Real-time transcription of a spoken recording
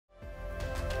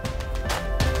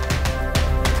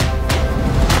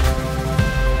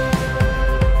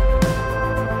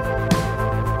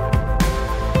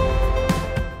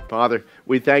Father,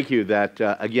 we thank you that,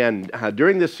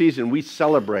 during this season we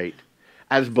celebrate,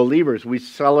 as believers, we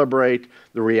celebrate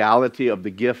the reality of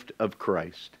the gift of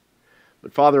Christ.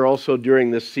 But Father, also during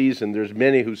this season, there's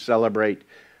many who celebrate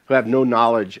who have no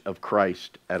knowledge of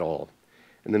Christ at all.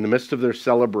 And in the midst of their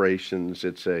celebrations,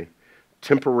 it's a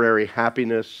temporary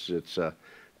happiness, it's a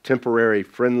temporary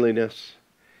friendliness,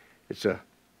 it's a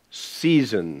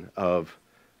season of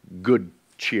good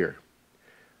cheer.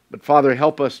 But Father,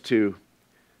 help us to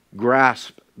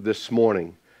grasp this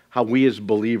morning how we as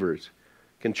believers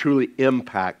can truly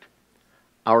impact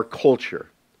our culture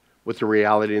with the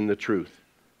reality and the truth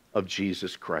of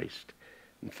Jesus Christ.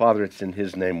 And Father, it's in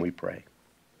His name we pray.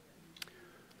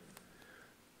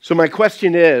 So my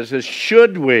question is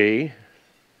should we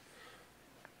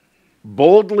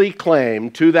boldly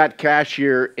claim to that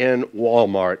cashier in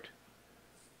Walmart,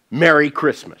 Merry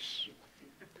Christmas,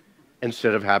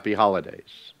 instead of Happy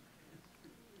Holidays?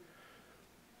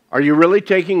 Are you really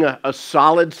taking a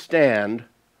solid stand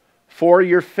for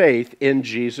your faith in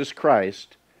Jesus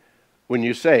Christ when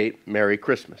you say Merry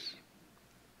Christmas?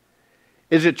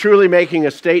 Is it truly making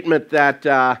a statement that's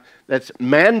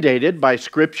mandated by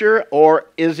Scripture, or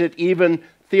is it even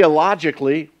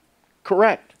theologically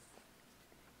correct?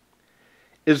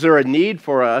 Is there a need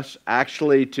for us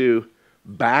actually to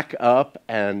back up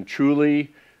and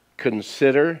truly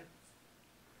consider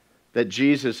that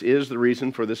Jesus is the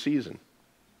reason for the season?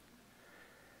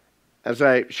 As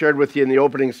I shared with you in the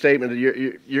opening statement,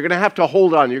 you're going to have to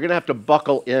hold on. You're going to have to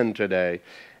buckle in today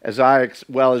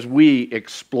as we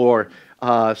explore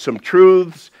some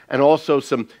truths and also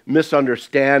some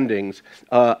misunderstandings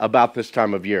about this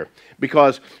time of year.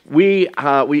 Because we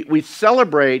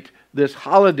celebrate this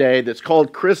holiday that's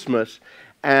called Christmas,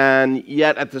 and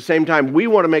yet at the same time, we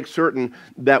want to make certain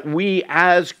that we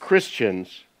as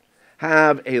Christians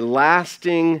have a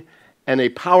lasting and a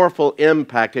powerful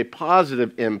impact, a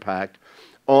positive impact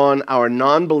on our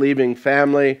non-believing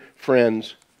family,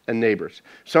 friends, and neighbors.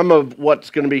 Some of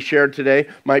what's going to be shared today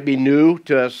might be new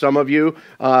to some of you.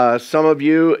 Some of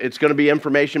you, it's going to be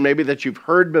information maybe that you've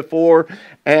heard before,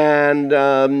 and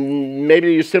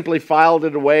maybe you simply filed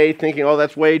it away thinking, oh,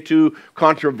 that's way too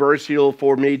controversial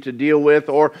for me to deal with,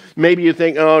 or maybe you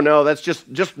think, oh, no, that's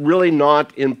just really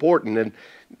not important. And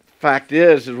fact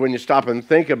is when you stop and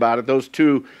think about it, those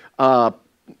two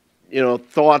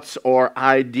thoughts or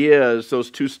ideas,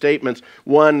 those two statements,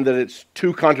 one, that it's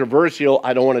too controversial,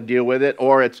 I don't want to deal with it,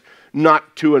 or it's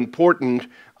not too important,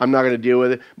 I'm not going to deal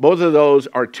with it. Both of those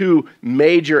are two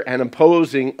major and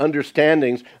opposing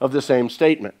understandings of the same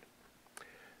statement.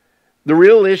 The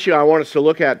real issue I want us to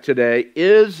look at today,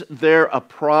 is there a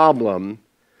problem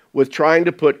with trying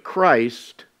to put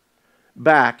Christ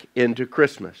back into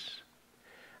Christmas?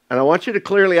 And I want you to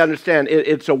clearly understand,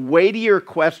 it's a weightier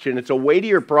question, it's a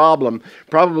weightier problem,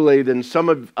 probably than some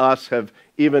of us have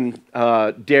even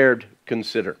dared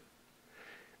consider.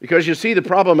 Because you see, the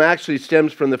problem actually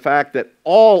stems from the fact that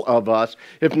all of us,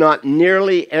 if not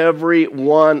nearly every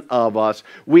one of us,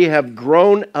 we have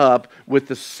grown up with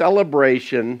the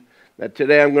celebration that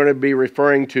today I'm going to be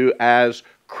referring to as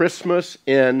Christmas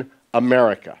in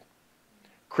America.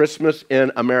 Christmas in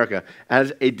America,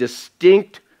 as a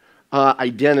distinct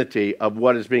identity of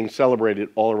what is being celebrated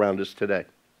all around us today.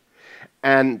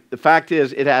 And the fact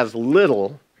is, it has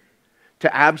little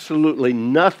to absolutely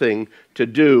nothing to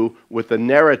do with the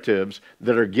narratives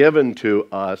that are given to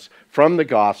us from the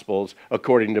Gospels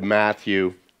according to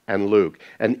Matthew and Luke.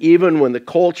 And even when the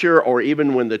culture or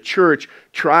even when the church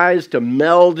tries to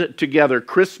meld together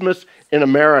Christmas in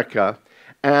America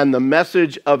and the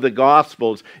message of the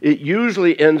Gospels, it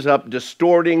usually ends up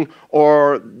distorting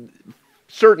or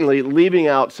certainly leaving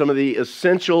out some of the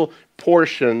essential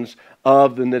portions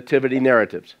of the nativity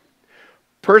narratives.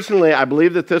 Personally, I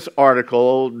believe that this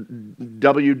article,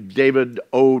 W. David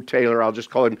O. Taylor, I'll just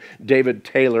call him David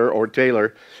Taylor or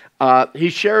Taylor, he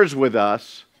shares with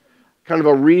us kind of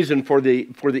a reason for the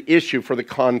issue, for the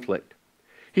conflict.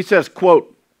 He says,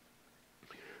 quote,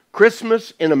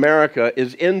 Christmas in America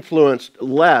is influenced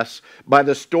less by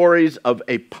the stories of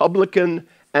a publican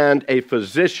and a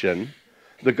physician,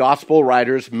 the gospel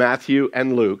writers Matthew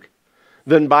and Luke,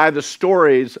 than by the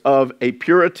stories of a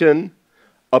Puritan,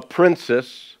 a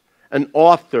princess, an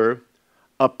author,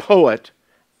 a poet,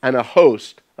 and a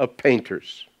host of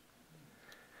painters.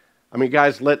 I mean,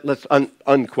 guys, let's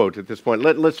unquote at this point.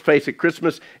 Let's face it,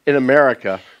 Christmas in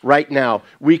America right now,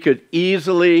 we could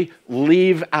easily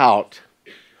leave out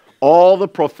all the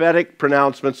prophetic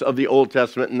pronouncements of the Old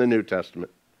Testament and the New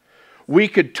Testament. We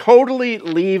could totally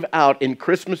leave out in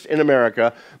Christmas in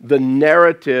America the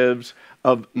narratives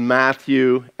of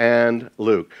Matthew and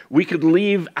Luke. We could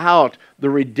leave out the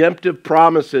redemptive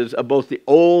promises of both the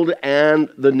Old and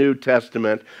the New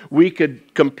Testament. We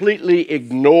could completely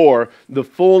ignore the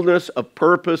fullness of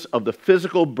purpose of the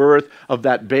physical birth of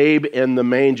that babe in the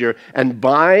manger. And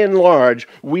by and large,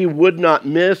 we would not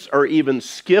miss or even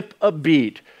skip a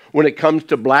beat when it comes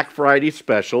to Black Friday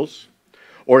specials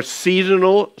or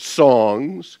seasonal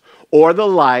songs or the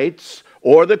lights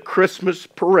or the Christmas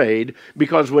parade,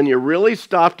 because when you really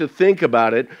stop to think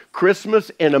about it, Christmas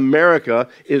in America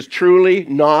is truly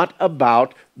not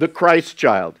about the Christ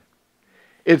child.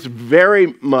 It's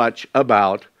very much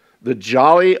about the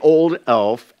jolly old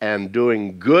elf and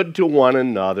doing good to one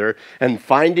another and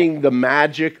finding the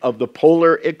magic of the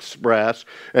Polar Express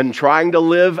and trying to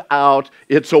live out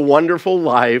It's a Wonderful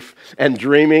Life and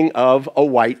dreaming of a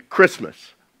white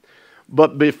Christmas.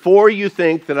 But before you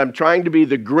think that I'm trying to be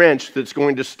the Grinch that's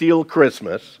going to steal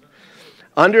Christmas,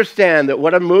 understand that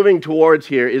what I'm moving towards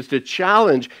here is to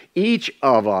challenge each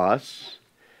of us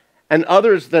and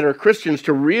others that are Christians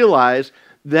to realize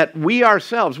that we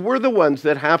ourselves, we're the ones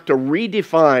that have to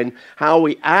redefine how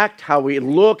we act, how we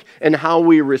look, and how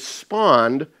we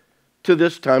respond to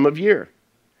this time of year.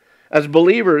 As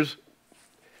believers,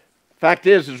 fact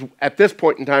is at this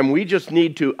point in time, we just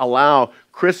need to allow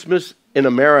Christmas in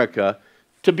America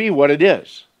to be what it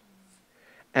is.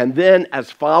 And then as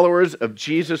followers of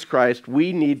Jesus Christ,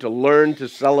 we need to learn to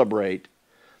celebrate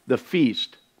the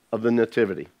feast of the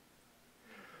Nativity.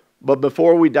 But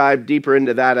before we dive deeper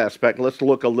into that aspect, let's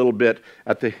look a little bit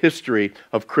at the history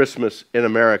of Christmas in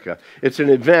America. It's an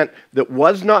event that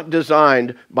was not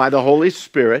designed by the Holy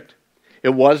Spirit.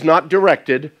 It was not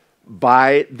directed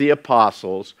by the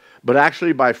apostles, but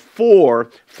actually by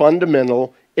four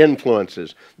fundamental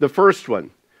influences. The first one,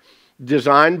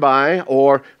 designed by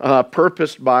or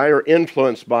purposed by or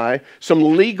influenced by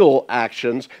some legal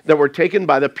actions that were taken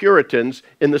by the Puritans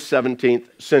in the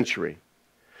 17th century.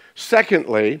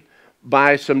 Secondly,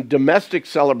 by some domestic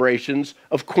celebrations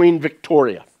of Queen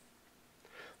Victoria.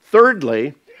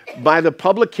 Thirdly, by the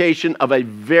publication of a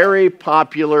very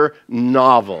popular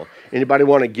novel. Anybody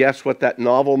want to guess what that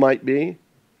novel might be?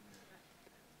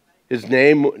 His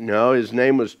name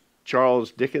was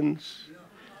Charles Dickens,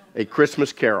 A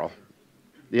Christmas Carol.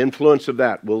 The influence of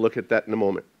that, we'll look at that in a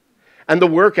moment. And the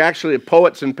work actually of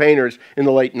poets and painters in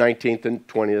the late 19th and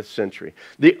 20th century.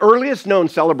 The earliest known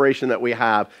celebration that we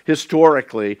have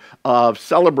historically of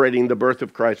celebrating the birth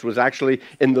of Christ was actually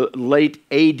in the late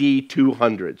AD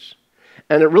 200s.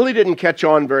 And it really didn't catch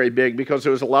on very big because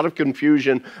there was a lot of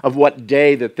confusion of what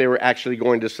day that they were actually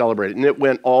going to celebrate. And it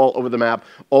went all over the map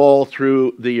all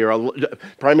through the year,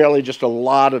 primarily just a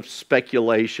lot of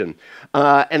speculation.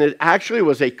 And it actually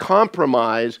was a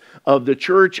compromise of the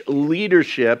church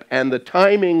leadership and the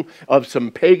timing of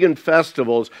some pagan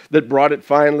festivals that brought it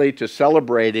finally to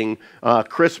celebrating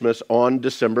Christmas on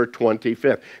December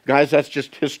 25th. Guys, that's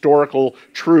just historical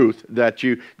truth that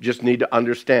you just need to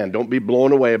understand. Don't be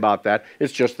blown away about that.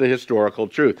 It's just the historical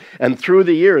truth. And through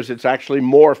the years, it's actually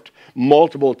morphed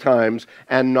multiple times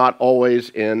and not always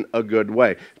in a good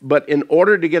way. But in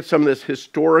order to get some of this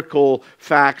historical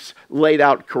facts laid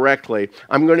out correctly,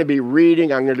 I'm going to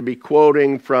be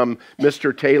quoting from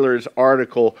Mr. Taylor's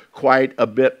article quite a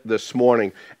bit this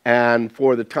morning. And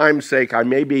for the time's sake, I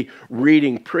may be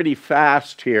reading pretty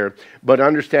fast here, but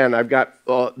understand I've got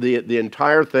the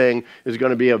entire thing is going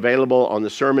to be available on the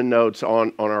sermon notes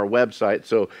on our website,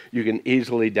 so you can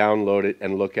easily download it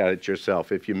and look at it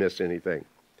yourself if you miss anything.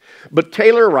 But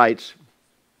Taylor writes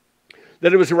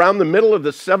that it was around the middle of the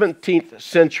 17th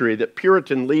century that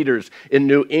Puritan leaders in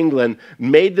New England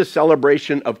made the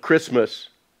celebration of Christmas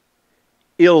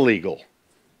illegal.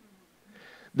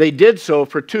 They did so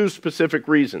for two specific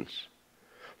reasons.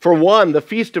 For one, the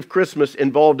feast of Christmas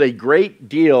involved a great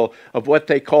deal of what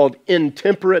they called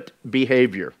intemperate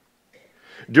behavior.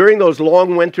 During those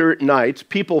long winter nights,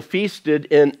 people feasted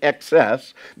in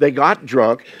excess, they got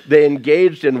drunk, they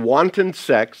engaged in wanton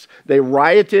sex, they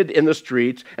rioted in the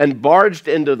streets and barged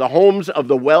into the homes of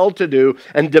the well-to-do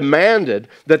and demanded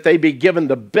that they be given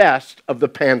the best of the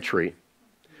pantry.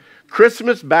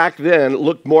 Christmas back then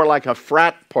looked more like a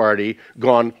frat party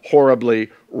gone horribly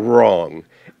wrong.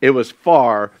 It was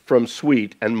far from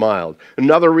sweet and mild.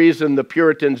 Another reason the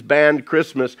Puritans banned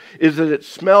Christmas is that it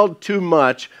smelled too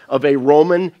much of a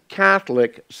Roman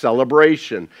Catholic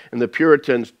celebration, and the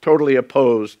Puritans totally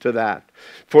opposed to that.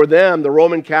 For them, the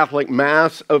Roman Catholic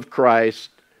Mass of Christ,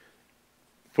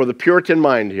 for the Puritan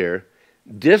mind here,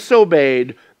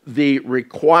 disobeyed the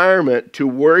requirement to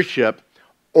worship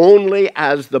only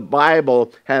as the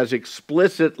Bible has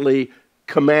explicitly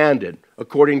commanded,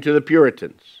 according to the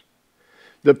Puritans.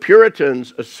 The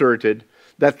Puritans asserted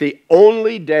that the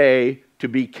only day to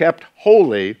be kept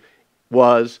holy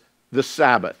was the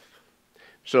Sabbath.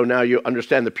 So now you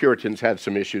understand the Puritans had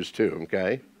some issues too,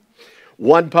 okay?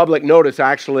 One public notice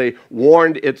actually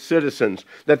warned its citizens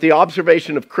that the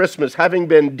observation of Christmas having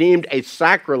been deemed a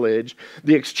sacrilege,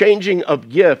 the exchanging of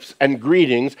gifts and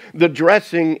greetings, the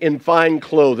dressing in fine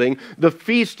clothing, the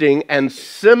feasting, and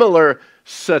similar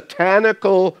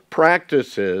satanical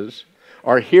practices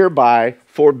are hereby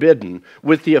forbidden,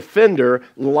 with the offender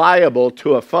liable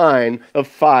to a fine of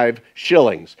 5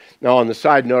 shillings. Now, on the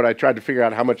side note, I tried to figure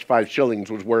out how much 5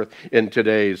 shillings was worth in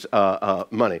today's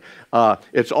money.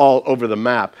 It's all over the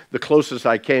map. The closest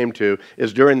I came to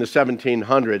is during the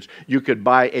 1700s, you could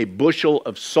buy a bushel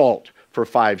of salt for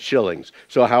 5 shillings.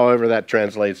 So however that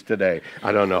translates today,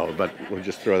 I don't know, but we'll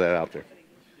just throw that out there.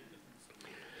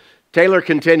 Taylor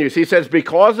continues. He says,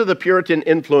 because of the Puritan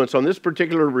influence on this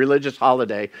particular religious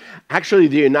holiday, actually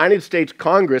the United States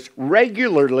Congress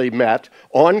regularly met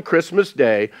on Christmas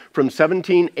Day from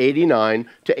 1789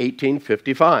 to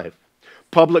 1855.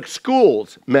 Public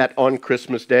schools met on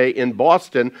Christmas Day in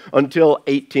Boston until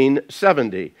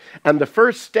 1870. And the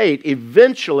first state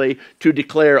eventually to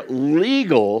declare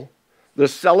legal the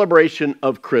celebration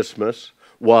of Christmas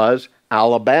was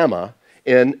Alabama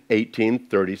in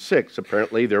 1836.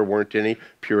 Apparently, there weren't any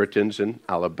Puritans in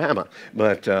Alabama,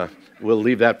 but we'll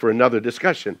leave that for another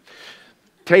discussion.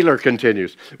 Taylor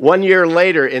continues. 1 year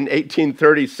later, in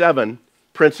 1837,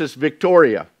 Princess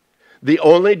Victoria, the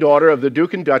only daughter of the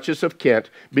Duke and Duchess of Kent,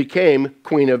 became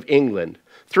Queen of England.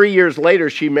 3 years later,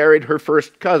 she married her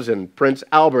first cousin, Prince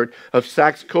Albert of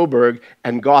Saxe-Coburg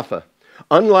and Gotha.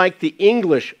 Unlike the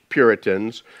English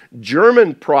Puritans,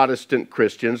 German Protestant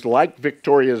Christians, like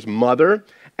Victoria's mother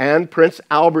and Prince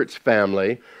Albert's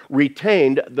family,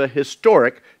 retained the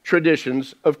historic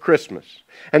traditions of Christmas.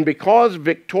 And because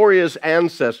Victoria's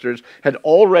ancestors had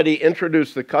already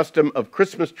introduced the custom of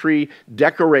Christmas tree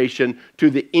decoration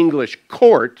to the English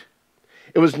court,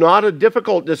 it was not a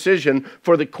difficult decision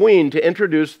for the Queen to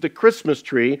introduce the Christmas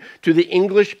tree to the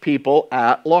English people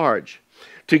at large.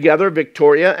 Together,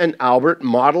 Victoria and Albert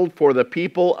modeled for the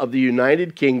people of the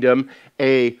United Kingdom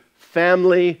a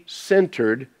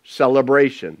family-centered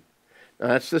celebration. Now,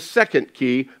 that's the second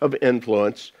key of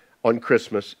influence on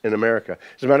Christmas in America.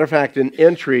 As a matter of fact, an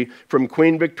entry from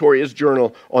Queen Victoria's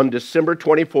journal on December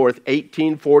 24th,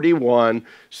 1841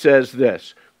 says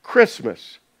this: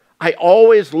 Christmas I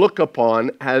always look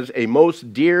upon as a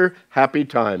most dear, happy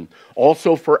time.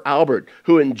 Also for Albert,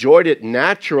 who enjoyed it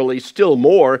naturally still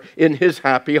more in his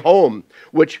happy home,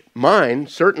 which mine,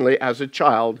 certainly as a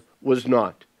child, was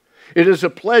not. It is a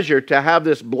pleasure to have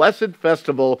this blessed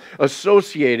festival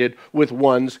associated with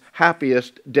one's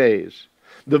happiest days.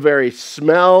 The very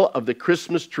smell of the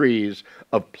Christmas trees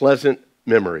of pleasant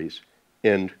memories.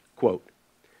 End quote.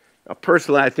 Now,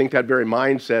 personally, I think that very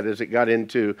mindset, as it got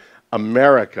into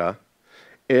America,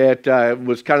 it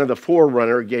was kind of the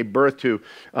forerunner, gave birth to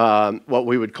what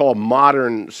we would call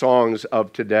modern songs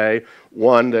of today.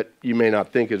 One that you may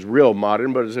not think is real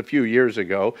modern, but is a few years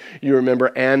ago. You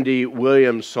remember Andy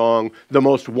Williams' song, The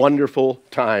Most Wonderful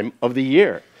Time of the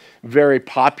Year. Very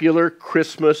popular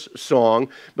Christmas song,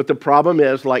 but the problem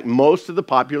is, like most of the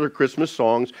popular Christmas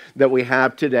songs that we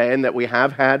have today and that we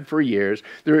have had for years,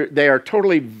 they are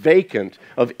totally vacant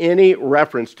of any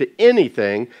reference to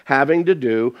anything having to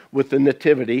do with the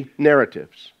nativity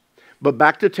narratives. But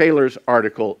back to Taylor's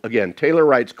article again. Taylor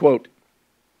writes, quote,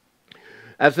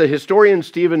 as the historian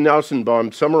Stephen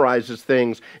Nelsenbaum summarizes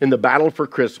things in The Battle for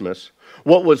Christmas,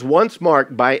 what was once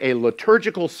marked by a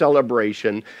liturgical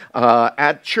celebration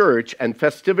at church and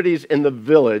festivities in the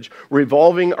village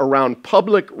revolving around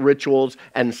public rituals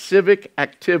and civic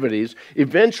activities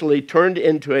eventually turned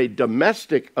into a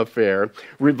domestic affair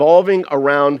revolving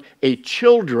around a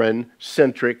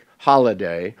children-centric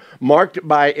holiday marked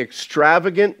by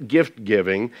extravagant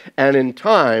gift-giving and, in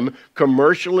time,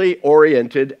 commercially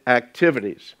oriented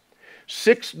activities.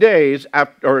 6 years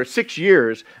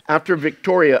after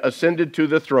Victoria ascended to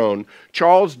the throne,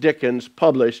 Charles Dickens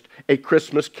published A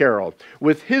Christmas Carol.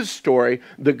 With his story,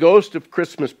 The Ghost of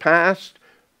Christmas Past,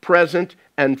 Present,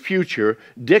 and Future,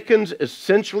 Dickens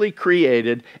essentially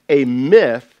created a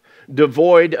myth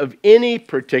devoid of any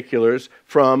particulars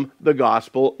from the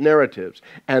gospel narratives.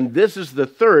 And this is the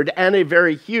third and a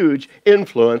very huge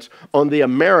influence on the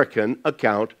American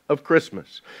account of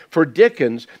Christmas. For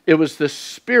Dickens, it was the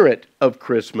spirit of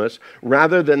Christmas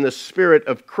rather than the spirit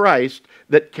of Christ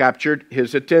that captured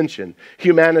his attention.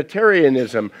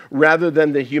 Humanitarianism rather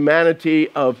than the humanity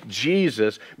of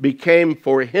Jesus became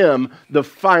for him the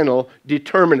final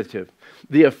determinative.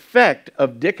 The effect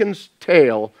of Dickens'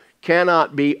 tale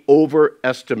cannot be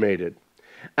overestimated.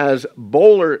 As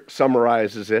Bowler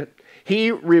summarizes it,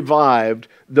 he revived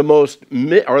the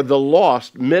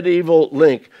lost medieval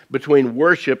link between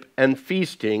worship and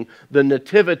feasting, the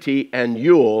Nativity and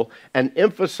Yule, and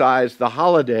emphasized the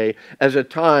holiday as a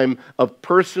time of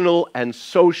personal and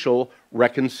social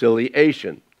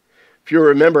reconciliation. If you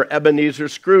remember, Ebenezer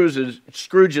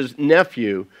Scrooge's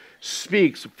nephew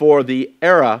speaks for the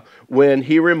era when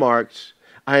he remarks,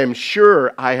 "I am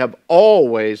sure I have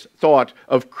always thought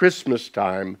of Christmas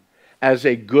time as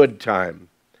a good time,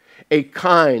 a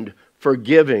kind,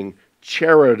 forgiving,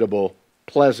 charitable,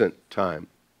 pleasant time."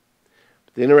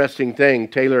 The interesting thing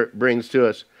Taylor brings to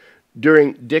us,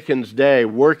 during Dickens' day,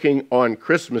 working on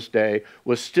Christmas Day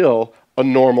was still a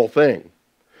normal thing.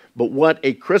 But what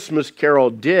A Christmas Carol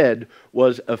did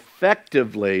was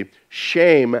effectively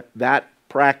shame that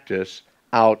practice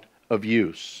out of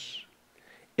use.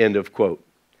 End of quote.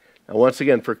 Now, once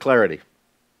again, for clarity,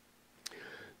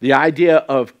 the idea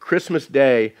of Christmas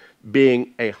Day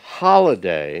being a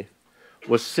holiday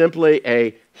was simply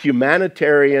a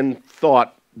humanitarian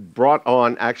thought brought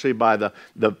on actually by the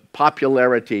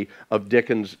popularity of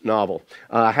Dickens' novel,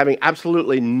 having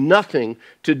absolutely nothing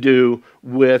to do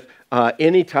with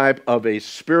any type of a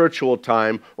spiritual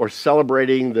time or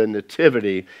celebrating the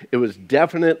Nativity. It was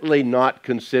definitely not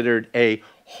considered a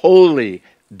holy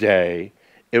day.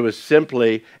 It was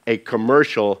simply a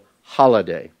commercial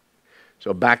holiday.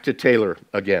 So back to Taylor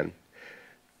again.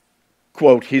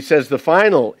 Quote, he says, "The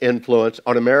final influence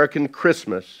on American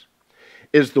Christmas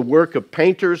is the work of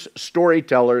painters,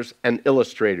 storytellers, and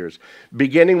illustrators,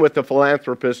 beginning with the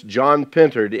philanthropist John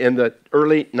Pintard in the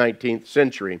early 19th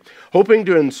century, hoping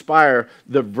to inspire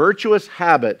the virtuous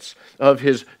habits of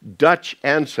his Dutch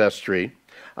ancestry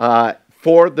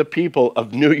for the people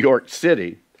of New York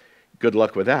City." Good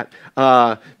luck with that.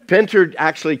 Pintard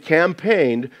actually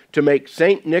campaigned to make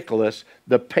St. Nicholas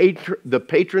the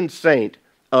patron saint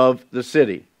of the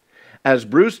city. As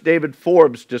Bruce David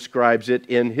Forbes describes it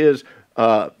in his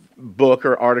book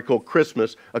or article,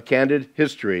 Christmas, A Candid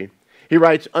History, he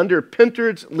writes, under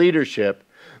Pintard's leadership,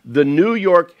 the New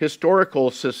York Historical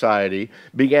Society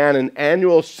began an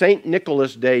annual St.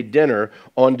 Nicholas Day dinner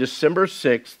on December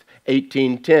 6,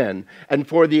 1810, and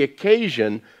for the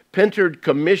occasion, Pintard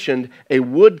commissioned a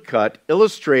woodcut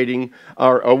illustration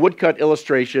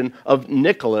of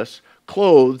Nicholas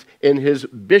clothed in his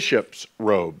bishop's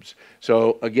robes.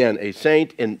 So again, a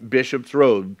saint in bishop's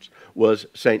robes was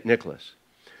St. Nicholas.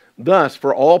 Thus,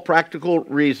 for all practical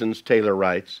reasons, Taylor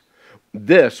writes,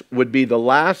 this would be the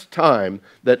last time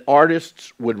that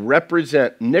artists would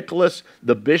represent Nicholas,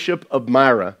 the Bishop of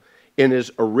Myra, in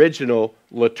his original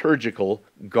liturgical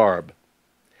garb.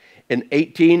 In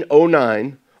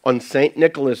 1809, on St.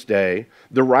 Nicholas Day,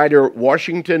 the writer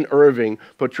Washington Irving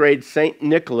portrayed St.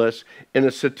 Nicholas in a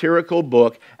satirical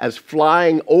book as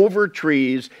flying over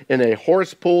trees in a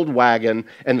horse-pulled wagon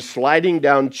and sliding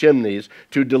down chimneys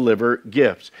to deliver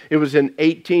gifts. It was in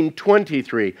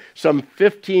 1823, some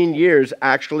 15 years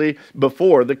actually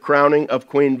before the crowning of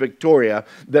Queen Victoria,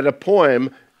 that a poem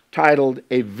titled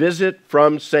A Visit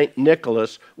from St.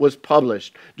 Nicholas was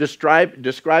published,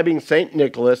 describing St.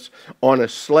 Nicholas on a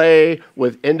sleigh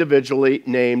with individually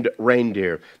named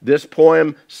reindeer. This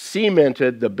poem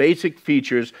cemented the basic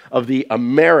features of the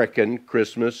American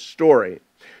Christmas story.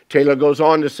 Taylor goes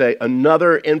on to say,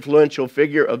 another influential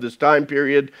figure of this time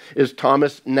period is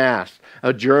Thomas Nast,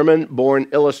 a German-born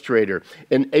illustrator.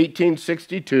 In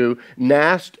 1862,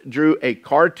 Nast drew a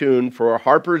cartoon for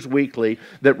Harper's Weekly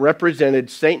that represented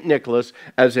St. Nicholas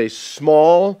as a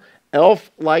small,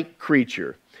 elf-like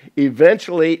creature.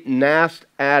 Eventually, Nast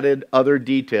added other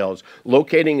details,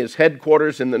 locating his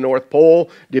headquarters in the North Pole,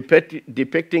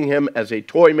 depicting him as a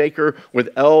toy maker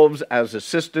with elves as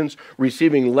assistants,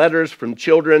 receiving letters from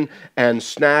children and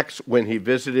snacks when he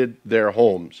visited their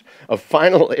homes. A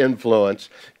final influence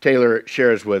Taylor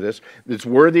shares with us that's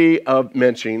worthy of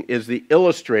mentioning is the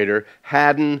illustrator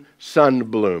Haddon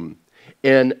Sundblom.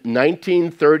 In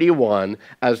 1931,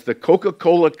 as the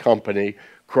Coca-Cola Company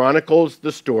chronicles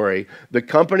the story, the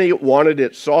company wanted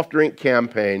its soft drink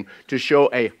campaign to show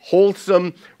a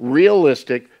wholesome,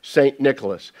 realistic St.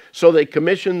 Nicholas. So they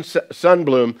commissioned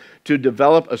Sundblom to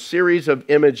develop a series of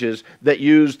images that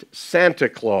used Santa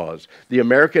Claus, the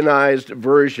Americanized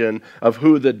version of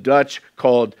who the Dutch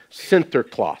called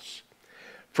Sinterklaas.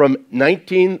 From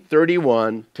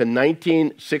 1931 to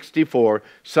 1964,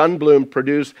 Sundblom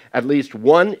produced at least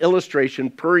one illustration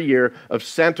per year of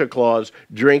Santa Claus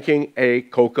drinking a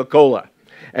Coca-Cola.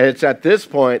 And it's at this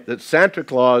point that Santa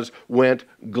Claus went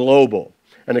global.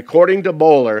 And according to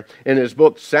Bowler, in his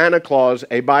book Santa Claus,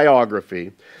 A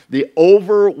Biography, the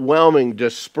overwhelming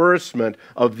disbursement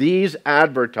of these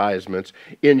advertisements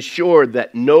ensured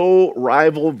that no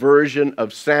rival version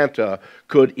of Santa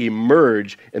could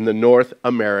emerge in the North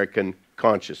American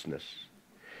consciousness.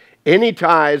 Any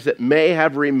ties that may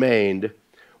have remained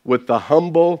with the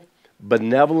humble,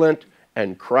 benevolent,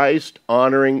 and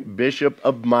Christ-honoring Bishop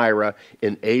of Myra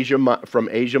from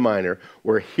Asia Minor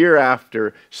were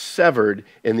hereafter severed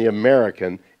in the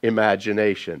American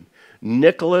imagination.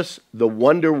 Nicholas the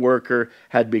Wonder Worker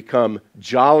had become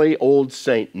jolly old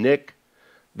Saint Nick.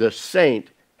 The saint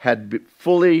had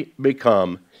fully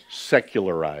become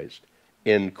secularized,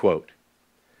 end quote.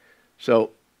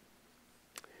 So,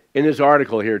 in his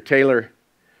article here, Taylor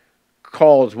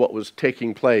calls what was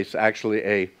taking place actually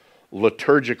a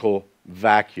liturgical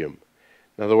vacuum.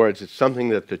 In other words, it's something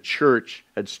that the church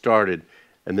had started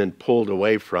and then pulled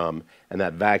away from, and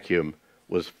that vacuum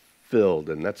was filled,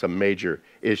 and that's a major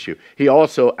issue. He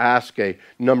also asks a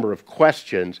number of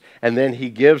questions, and then he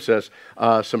gives us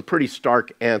some pretty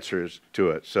stark answers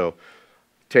to it. So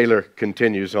Taylor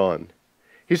continues on.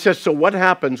 He says, so what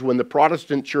happens when the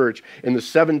Protestant church in the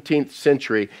 17th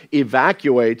century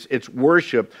evacuates its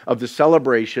worship of the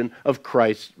celebration of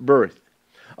Christ's birth?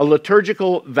 A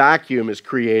liturgical vacuum is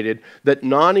created that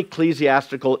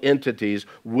non-ecclesiastical entities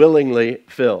willingly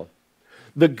fill.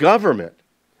 The government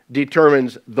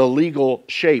determines the legal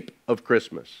shape of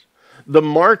Christmas. The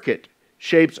market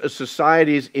shapes a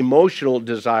society's emotional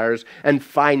desires and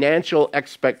financial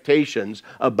expectations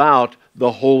about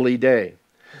the holy day.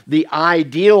 The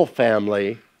ideal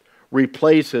family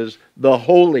replaces the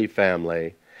holy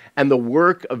family, and the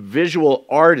work of visual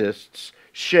artists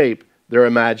shape their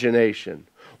imagination,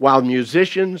 while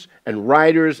musicians and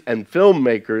writers and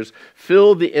filmmakers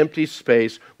fill the empty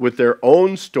space with their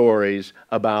own stories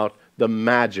about the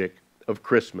magic of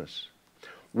Christmas.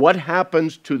 What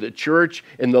happens to the church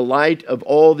in the light of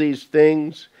all these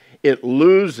things? It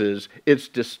loses its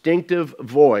distinctive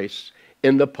voice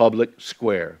in the public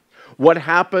square. What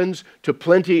happens to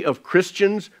plenty of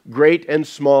Christians, great and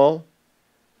small?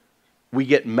 We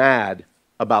get mad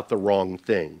about the wrong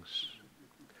things.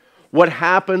 What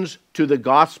happens to the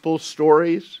gospel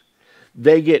stories?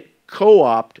 They get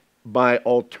co-opted by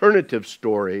alternative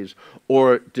stories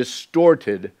or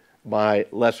distorted by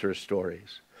lesser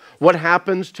stories. What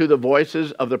happens to the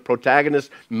voices of the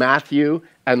protagonists Matthew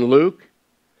and Luke?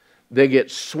 They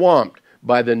get swamped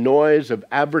by the noise of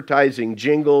advertising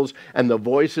jingles and the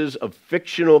voices of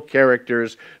fictional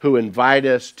characters who invite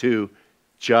us to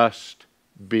just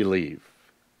believe.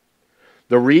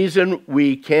 The reason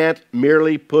we can't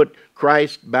merely put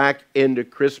Christ back into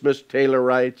Christmas, Taylor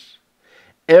writes,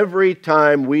 every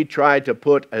time we try to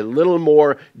put a little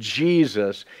more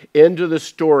Jesus into the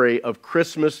story of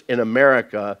Christmas in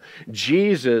America,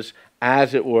 Jesus,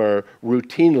 as it were,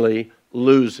 routinely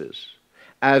loses.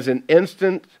 As an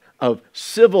instance of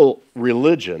civil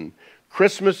religion,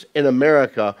 Christmas in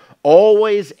America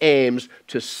always aims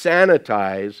to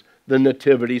sanitize the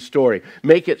nativity story,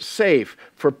 make it safe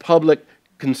for public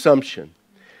consumption.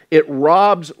 It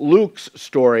robs Luke's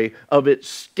story of its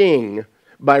sting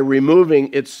by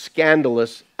removing its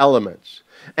scandalous elements,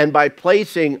 and by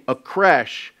placing a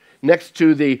creche next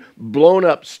to the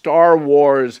blown-up Star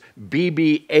Wars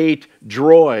BB-8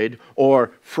 droid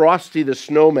or Frosty the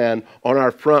Snowman on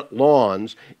our front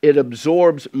lawns, it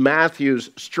absorbs Matthew's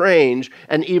strange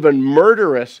and even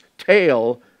murderous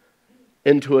tale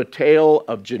into a tale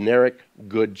of generic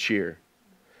good cheer.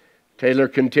 Taylor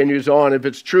continues on, if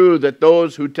it's true that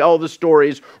those who tell the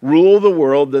stories rule the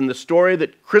world, then the story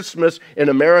that Christmas in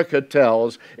America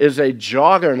tells is a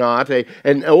juggernaut,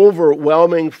 an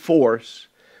overwhelming force.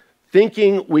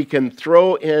 Thinking we can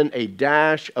throw in a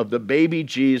dash of the baby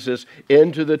Jesus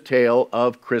into the tale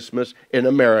of Christmas in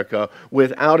America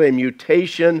without a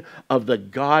mutation of the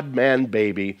God-man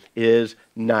baby is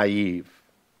naive.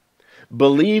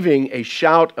 Believing a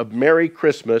shout of Merry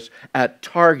Christmas at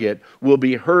Target will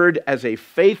be heard as a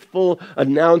faithful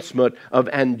announcement of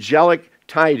angelic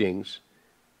tidings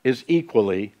is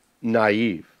equally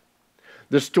naive.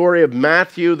 The story of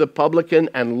Matthew the publican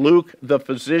and Luke the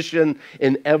physician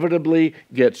inevitably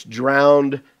gets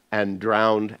drowned and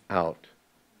drowned out.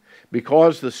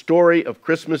 Because the story of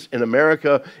Christmas in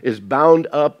America is bound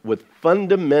up with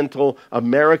fundamental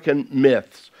American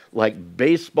myths like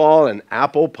baseball and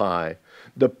apple pie,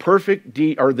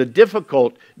 the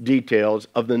difficult details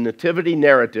of the nativity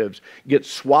narratives get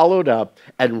swallowed up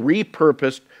and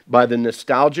repurposed by the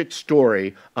nostalgic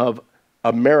story of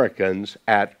Americans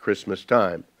at Christmas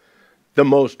time. The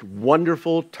most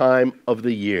wonderful time of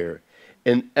the year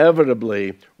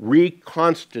inevitably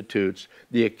reconstitutes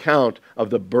the account of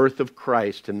the birth of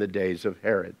Christ in the days of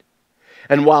Herod.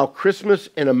 And while Christmas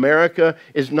in America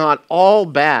is not all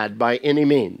bad by any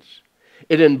means,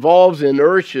 it involves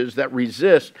inertias that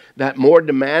resist that more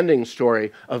demanding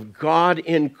story of God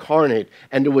incarnate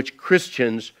and to which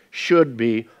Christians should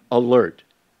be alert.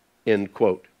 End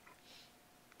quote.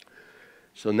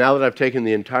 So now that I've taken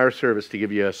the entire service to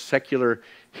give you a secular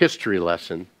history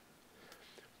lesson,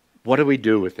 what do we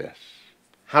do with this?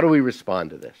 How do we respond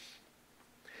to this?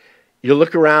 You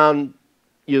look around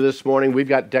you this morning, we've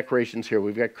got decorations here.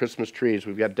 We've got Christmas trees.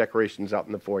 We've got decorations out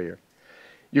in the foyer.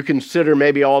 You consider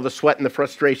maybe all the sweat and the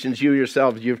frustrations you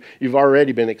yourself, you've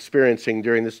already been experiencing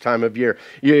during this time of year.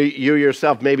 You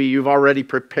yourself, maybe you've already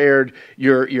prepared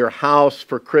your house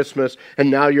for Christmas,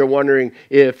 and now you're wondering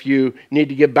if you need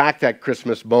to give back that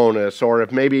Christmas bonus, or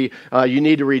if maybe you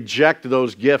need to reject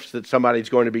those gifts that somebody's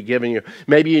going to be giving you.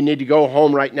 Maybe you need to go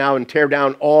home right now and tear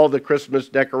down all the Christmas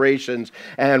decorations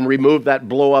and remove that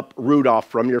blow-up Rudolph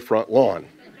from your front lawn.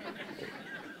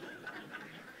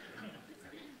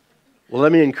 Well,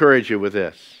 let me encourage you with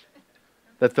this,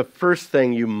 that the first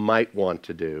thing you might want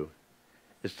to do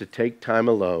is to take time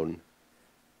alone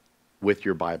with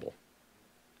your Bible.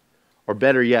 Or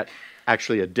better yet,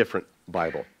 actually a different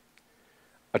Bible.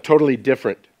 A totally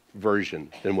different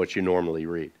version than what you normally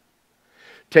read.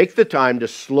 Take the time to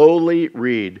slowly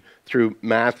read through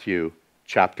Matthew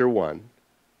chapter 1.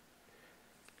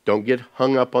 Don't get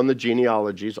hung up on the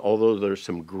genealogies, although there's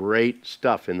some great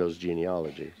stuff in those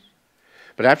genealogies.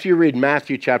 But after you read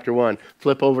Matthew chapter 1,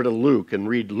 flip over to Luke and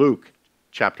read Luke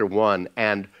chapter 1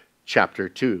 and chapter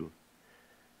 2,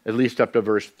 at least up to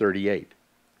verse 38.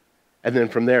 And then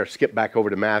from there, skip back over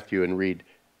to Matthew and read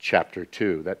chapter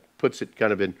 2. That puts it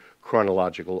kind of in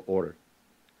chronological order.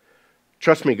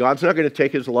 Trust me, God's not going to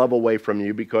take his love away from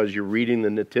you because you're reading the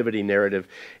nativity narrative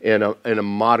in a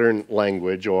modern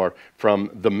language or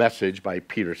from The Message by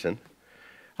Peterson.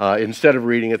 Instead of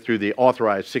reading it through the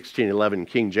authorized 1611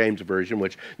 King James Version,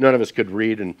 which none of us could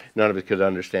read and none of us could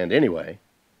understand anyway.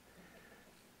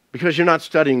 Because you're not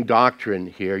studying doctrine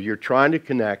here. You're trying to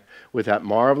connect with that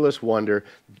marvelous wonder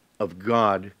of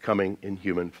God coming in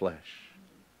human flesh.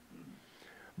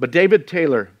 But David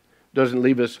Taylor doesn't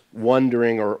leave us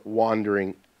wondering or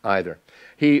wandering either.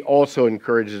 He also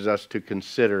encourages us to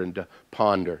consider and to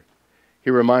ponder. He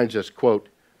reminds us, quote,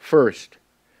 first,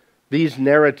 these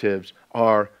narratives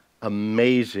are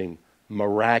amazing,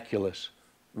 miraculous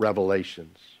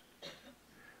revelations.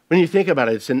 When you think about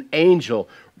it, it's an angel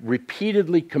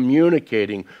repeatedly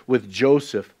communicating with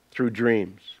Joseph through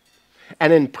dreams,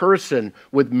 and in person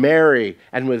with Mary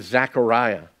and with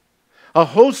Zechariah. A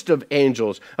host of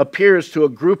angels appears to a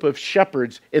group of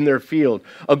shepherds in their field,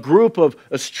 a group of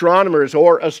astronomers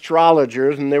or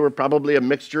astrologers, and they were probably a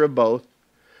mixture of both.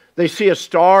 They see a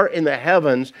star in the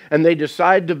heavens, and they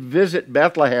decide to visit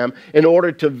Bethlehem in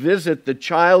order to visit the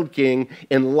child king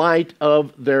in light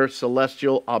of their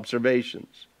celestial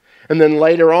observations. And then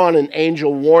later on, an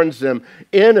angel warns them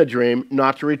in a dream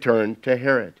not to return to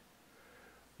Herod.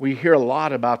 We hear a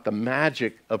lot about the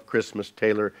magic of Christmas,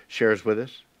 Taylor shares with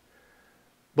us.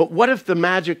 But what if the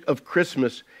magic of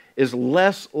Christmas is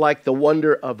less like the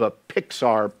wonder of a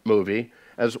Pixar movie,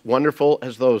 as wonderful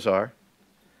as those are,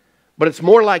 but it's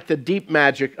more like the deep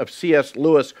magic of C.S.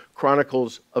 Lewis'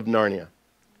 Chronicles of Narnia?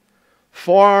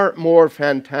 Far more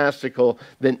fantastical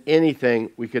than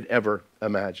anything we could ever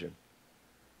imagine.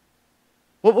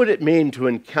 What would it mean to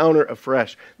encounter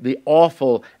afresh the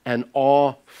awful and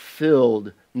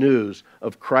awe-filled news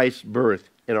of Christ's birth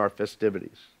in our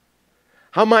festivities?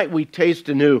 How might we taste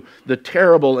anew the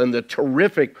terrible and the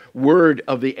terrific word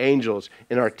of the angels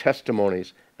in our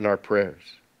testimonies and our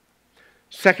prayers?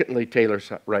 Secondly, Taylor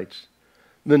writes,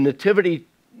 the nativity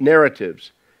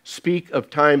narratives speak of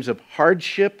times of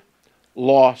hardship,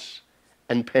 loss,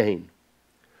 and pain.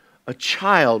 A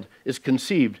child is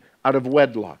conceived out of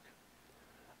wedlock.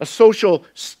 A social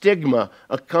stigma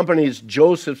accompanies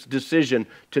Joseph's decision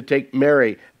to take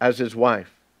Mary as his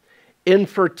wife.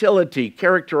 Infertility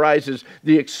characterizes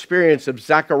the experience of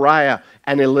Zechariah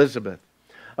and Elizabeth.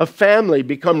 A family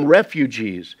become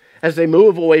refugees as they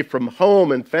move away from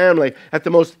home and family at the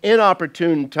most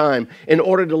inopportune time in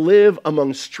order to live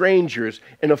among strangers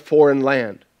in a foreign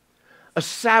land. A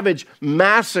savage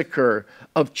massacre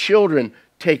of children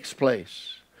takes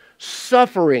place.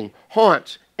 Suffering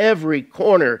haunts every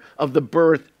corner of the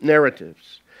birth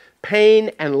narratives. Pain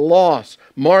and loss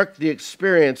mark the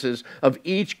experiences of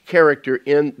each character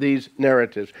in these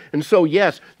narratives. And so,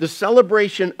 yes, the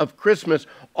celebration of Christmas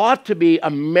ought to be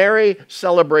a merry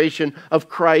celebration of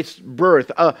Christ's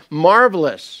birth, a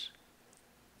marvelous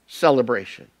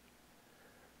celebration.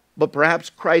 But perhaps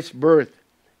Christ's birth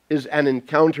is an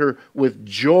encounter with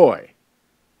joy,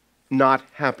 not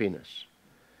happiness.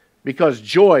 Because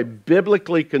joy,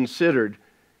 biblically considered,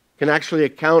 can actually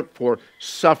account for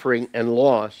suffering and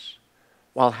loss,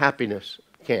 while happiness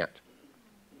can't.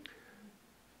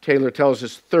 Taylor tells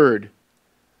us, third,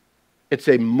 it's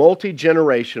a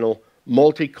multi-generational,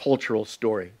 multicultural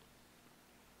story.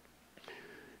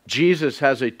 Jesus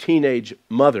has a teenage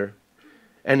mother,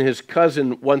 and his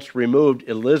cousin, once removed,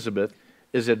 Elizabeth,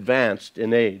 is advanced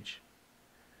in age.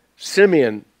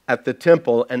 Simeon at the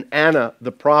temple and Anna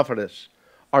the prophetess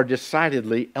are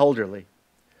decidedly elderly.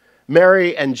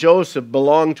 Mary and Joseph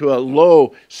belong to a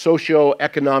low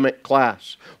socioeconomic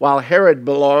class, while Herod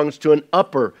belongs to an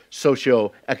upper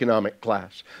socioeconomic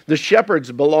class. The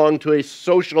shepherds belong to a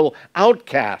social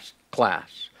outcast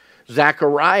class.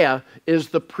 Zechariah is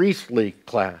the priestly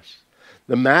class.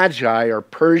 The Magi are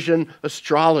Persian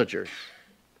astrologers.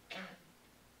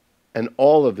 And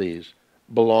all of these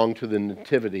belong to the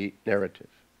nativity narrative.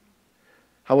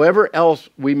 However else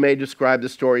we may describe the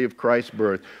story of Christ's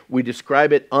birth, we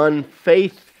describe it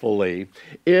unfaithfully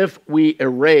if we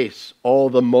erase all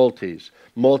the multis: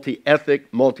 multi-ethnic,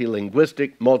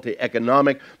 multilinguistic,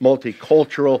 multi-economic,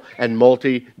 multicultural, and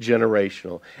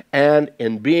multi-generational. And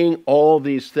in being all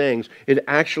these things, it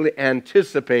actually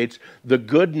anticipates the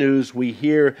good news we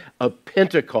hear of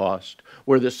Pentecost,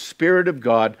 where the Spirit of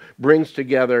God brings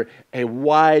together a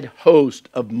wide host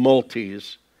of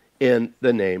multis in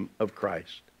the name of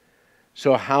Christ.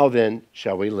 So how then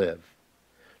shall we live?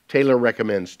 Taylor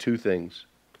recommends two things.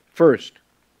 First,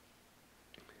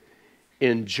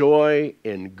 enjoy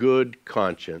in good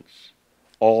conscience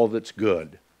all that's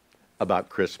good about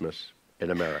Christmas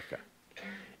in America.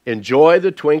 Enjoy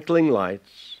the twinkling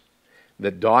lights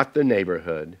that dot the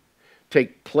neighborhood.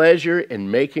 Take pleasure in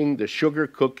making the sugar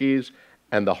cookies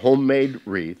and the homemade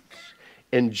wreaths.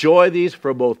 Enjoy these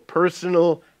for both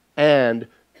personal and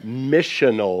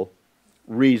missional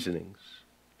reasonings.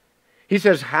 He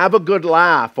says, have a good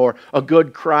laugh or a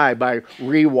good cry by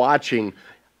rewatching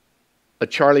A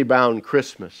Charlie Brown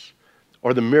Christmas,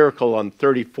 or The Miracle on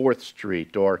 34th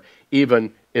Street, or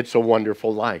even It's a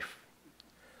Wonderful Life.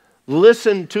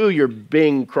 Listen to your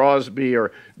Bing Crosby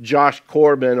or Josh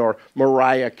Corbin or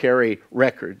Mariah Carey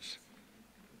records.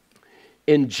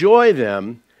 Enjoy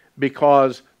them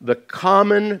because the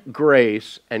common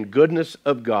grace and goodness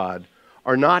of God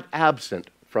are not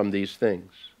absent from these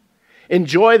things.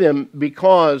 Enjoy them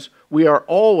because we are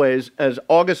always, as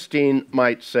Augustine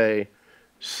might say,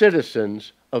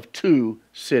 citizens of two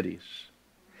cities.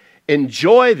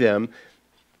 Enjoy them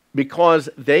because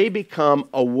they become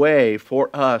a way for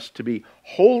us to be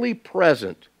wholly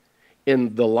present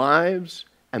in the lives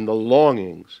and the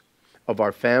longings of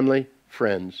our family,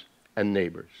 friends, and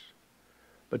neighbors.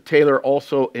 But Taylor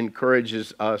also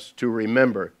encourages us to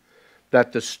remember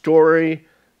that the story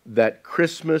that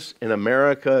Christmas in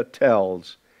America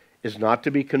tells is not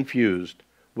to be confused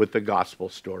with the gospel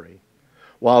story.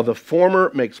 While the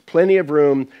former makes plenty of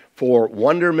room for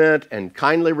wonderment and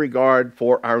kindly regard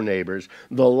for our neighbors,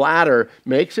 the latter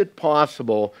makes it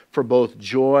possible for both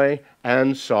joy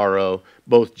and sorrow,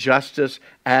 both justice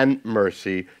and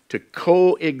mercy, to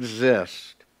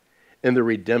coexist in the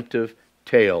redemptive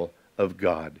tale of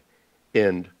God.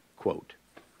 End quote.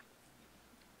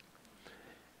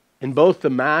 In both the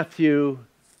Matthew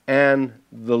and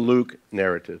the Luke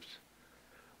narratives,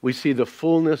 we see the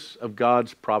fullness of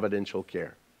God's providential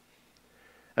care,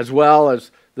 as well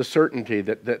as the certainty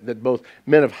that both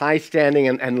men of high standing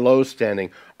and low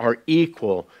standing are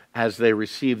equal as they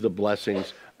receive the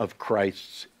blessings of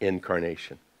Christ's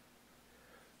incarnation.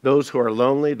 Those who are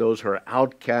lonely, those who are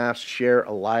outcasts, share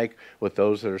alike with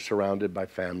those that are surrounded by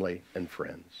family and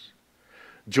friends.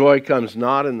 Joy comes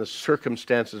not in the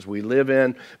circumstances we live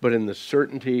in, but in the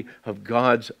certainty of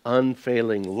God's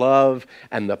unfailing love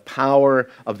and the power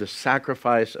of the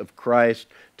sacrifice of Christ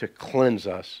to cleanse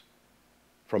us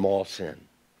from all sin.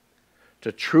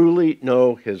 To truly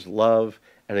know His love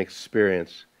and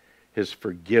experience His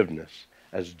forgiveness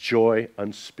as joy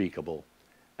unspeakable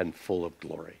and full of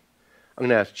glory. I'm going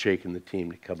to ask Jake and the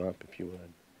team to come up, if you would.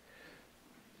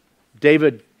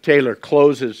 David Taylor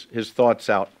closes his thoughts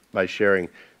out by sharing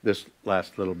this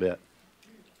last little bit.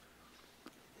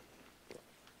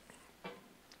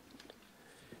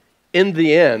 In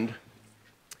the end,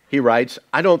 he writes,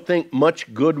 I don't think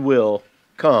much good will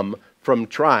come from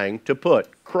trying to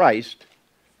put Christ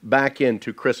back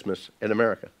into Christmas in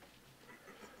America.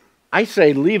 I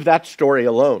say leave that story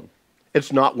alone.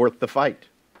 It's not worth the fight.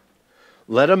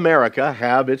 Let America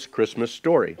have its Christmas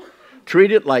story.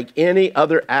 Treat it like any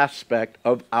other aspect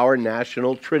of our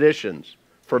national traditions,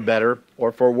 for better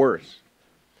or for worse.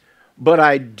 But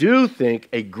I do think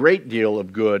a great deal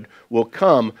of good will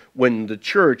come when the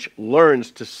church learns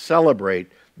to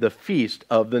celebrate the feast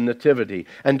of the Nativity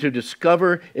and to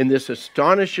discover in this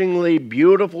astonishingly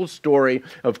beautiful story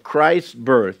of Christ's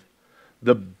birth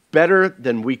the better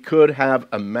than we could have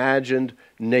imagined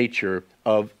nature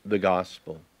of the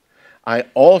gospel. I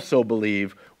also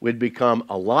believe we'd become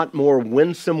a lot more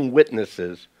winsome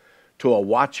witnesses to a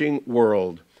watching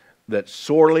world that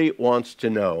sorely wants to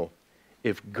know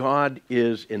if God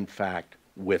is in fact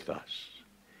with us,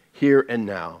 here and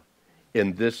now,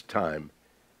 in this time,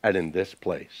 and in this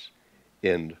place.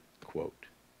 End quote.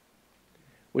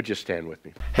 Would you stand with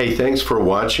me? Hey, thanks for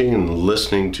watching and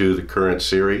listening to the current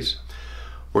series.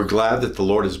 We're glad that the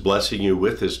Lord is blessing you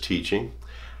with this teaching.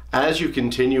 As you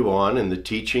continue on in the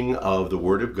teaching of the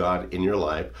Word of God in your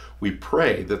life, we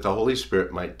pray that the Holy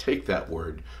Spirit might take that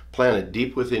Word, plant it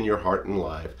deep within your heart and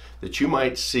life, that you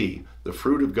might see the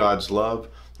fruit of God's love,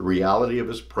 the reality of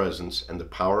His presence, and the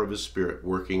power of His Spirit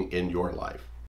working in your life.